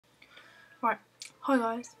Right, hi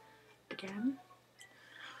guys, again.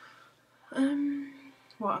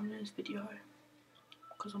 Right, I'm doing this video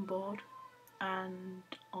because I'm bored and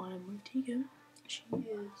I'm with Tegan. She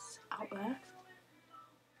is out there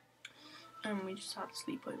and we just had a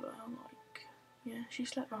sleepover. Like, yeah, she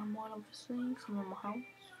slept around mine obviously because I'm in my house.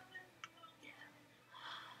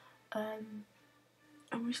 Yeah.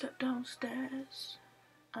 And we slept downstairs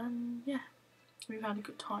and yeah, we've had a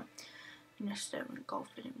good time. And yesterday we went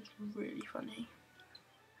golfing, it was really funny.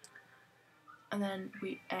 And then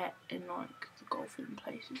we ate in like the golfing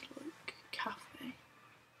places, like cafe.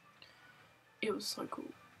 It was so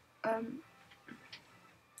cool. So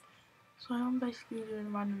I'm basically doing a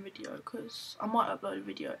random video because I might upload a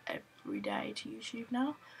video every day to YouTube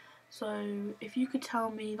now. So if you could tell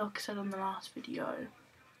me, like I said on the last video,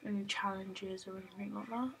 any challenges or anything like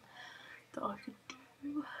that I could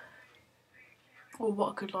do, or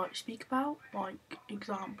what I could like speak about, like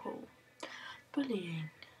example,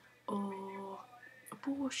 bullying or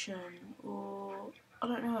abortion or I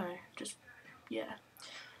don't know, just yeah.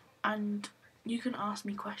 And you can ask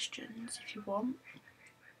me questions if you want.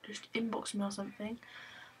 Just inbox me or something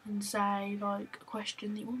and say like a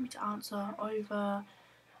question that you want me to answer over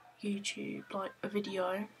YouTube, like a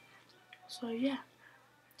video. So yeah,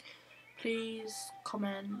 please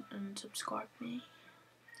comment and subscribe me.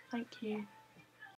 Thank you.